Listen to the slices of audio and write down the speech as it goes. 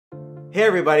Hey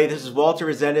everybody, this is Walter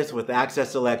Resendez with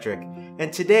Access Electric,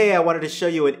 and today I wanted to show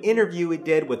you an interview we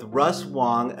did with Russ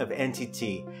Wong of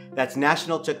NTT. That's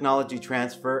National Technology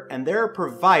Transfer, and they're a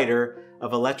provider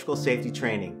of electrical safety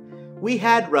training. We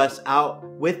had Russ out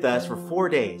with us for 4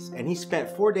 days, and he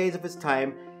spent 4 days of his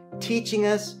time teaching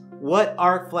us what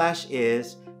arc flash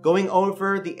is, going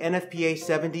over the NFPA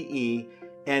 70e,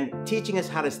 and teaching us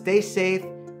how to stay safe,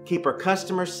 keep our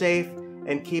customers safe,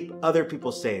 and keep other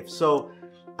people safe. So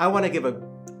I want to give a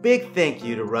big thank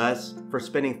you to Russ for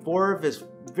spending 4 of his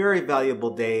very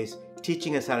valuable days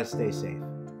teaching us how to stay safe.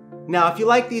 Now, if you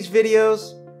like these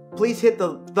videos, please hit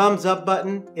the thumbs up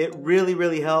button. It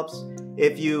really helps.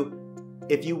 If you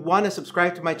want to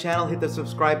subscribe to my channel, hit the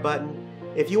subscribe button.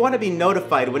 If you want to be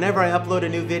notified whenever I upload a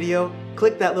new video,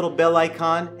 click that little bell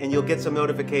icon and you'll get some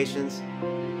notifications.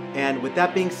 And with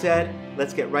that being said,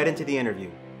 let's get right into the interview.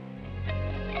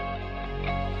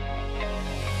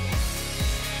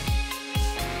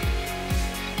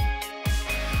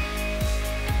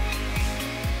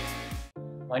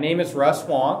 My name is Russ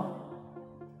Wong.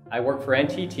 I work for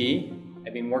NTT.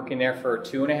 I've been working there for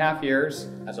 2.5 years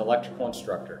as an electrical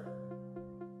instructor.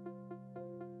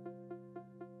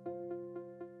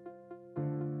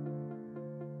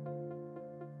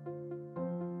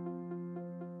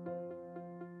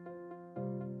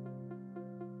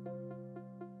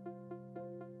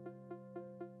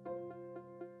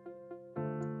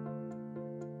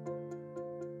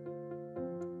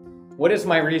 What is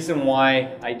my reason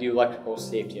why I do electrical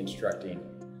safety instructing?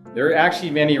 There are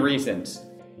actually many reasons.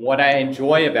 What I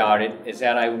enjoy about it is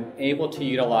that I'm able to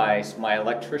utilize my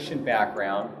electrician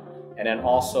background and then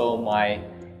also my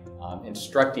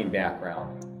instructing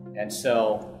background. And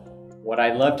so what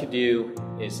I love to do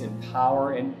is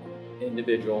empower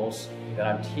individuals that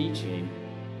I'm teaching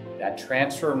that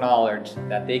transfer knowledge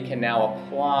that they can now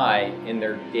apply in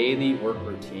their daily work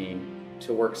routine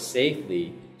to work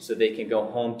safely so they can go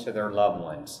home to their loved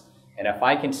ones. And if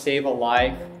I can save a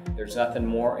life, there's nothing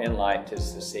more in life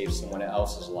just to save someone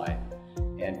else's life.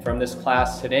 And from this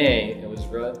class today, it was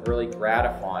really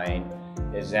gratifying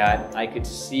is that I could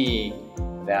see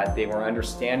that they were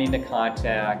understanding the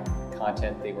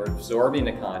content, they were absorbing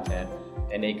the content,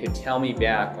 and they could tell me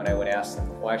back when I would ask them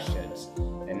questions.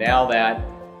 And now that,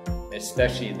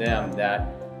 especially them, that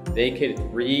they could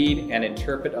read and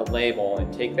interpret a label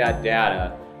and take that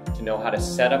data to know how to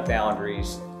set up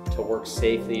boundaries to work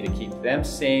safely, to keep them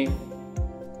safe,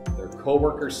 their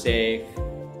co-workers safe,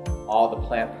 all the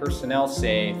plant personnel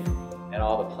safe, and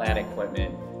all the plant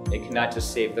equipment. It can not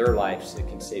just save their lives, it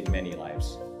can save many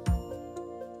lives.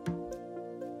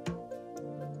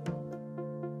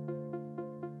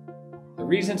 The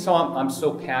reason I'm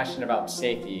so passionate about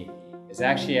safety is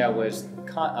actually I was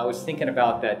thinking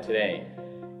about that today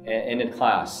in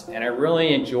class, and I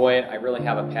really enjoy it. I really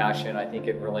have a passion. I think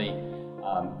it really,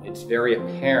 it's very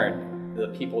apparent the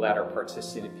people that are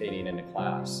participating in the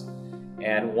class.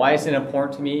 And why is it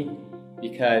important to me?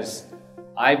 Because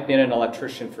I've been an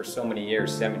electrician for so many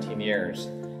years, 17 years,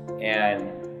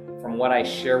 and from what I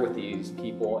share with these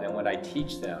people and what I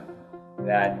teach them,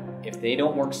 that if they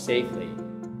don't work safely,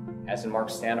 as in Mark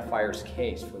Standifier's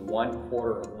case, for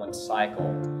 1/4 of one cycle,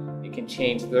 it can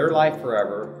change their life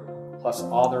forever, plus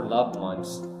all their loved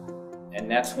ones. And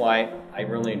that's why I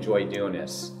really enjoy doing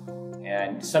this.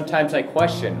 And sometimes I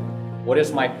question, what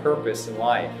is my purpose in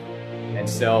life? And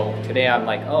so today I'm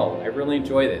like, oh, I really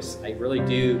enjoy this. I really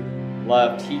do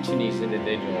love teaching these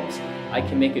individuals. I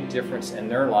can make a difference in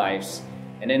their lives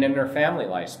and then in their family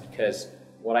lives, because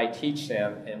what I teach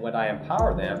them and what I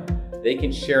empower them, they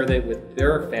can share that with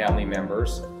their family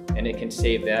members and it can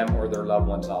save them or their loved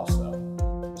ones also.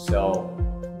 So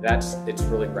it's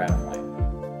really gratifying.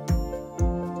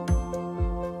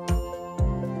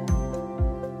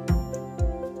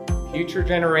 Future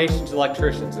generations of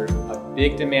electricians, there's a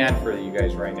big demand for you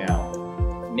guys right now.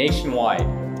 Nationwide,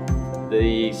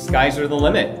 the skies are the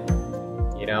limit,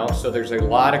 you know, so there's a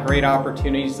lot of great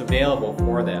opportunities available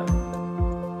for them.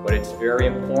 But it's very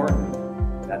important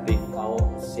that they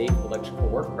follow safe electrical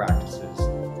work practices,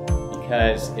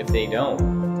 because if they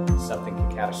don't, something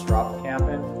catastrophic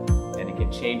happen, and it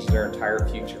can change their entire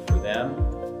future for them,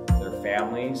 their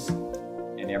families,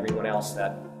 and everyone else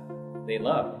that they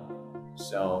love.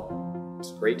 So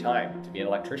it's a great time to be an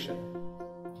electrician.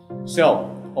 So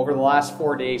over the last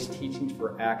 4 days teaching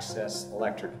for Access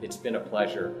Electric, it's been a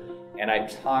pleasure. And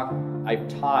I've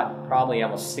taught probably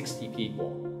almost 60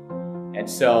 people. And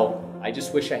so I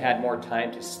just wish I had more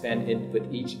time to spend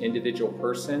with each individual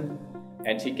person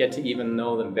and to get to even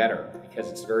know them better, because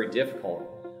it's very difficult.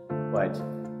 But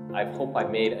I hope I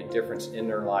made a difference in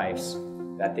their lives,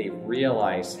 that they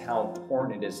realize how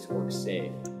important it is to work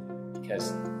safe.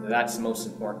 because that's the most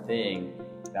important thing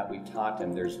that we've taught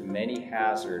them. There's many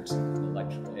hazards in the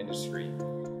electrical industry,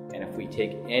 and if we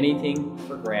take anything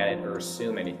for granted or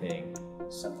assume anything,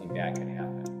 something bad can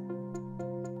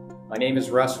happen. My name is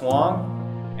Russ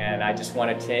Wong, and I just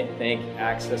want to thank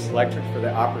Access Electric for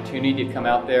the opportunity to come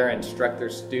out there and instruct their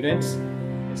students.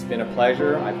 It's been a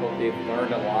pleasure. I hope they've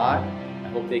learned a lot. I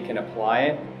hope they can apply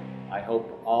it. I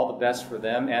hope all the best for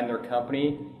them and their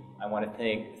company. I want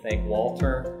to thank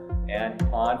Walter and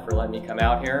Pon for letting me come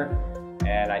out here,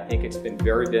 and I think it's been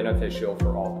very beneficial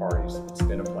for all parties. It's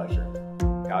been a pleasure.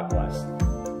 God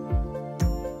bless.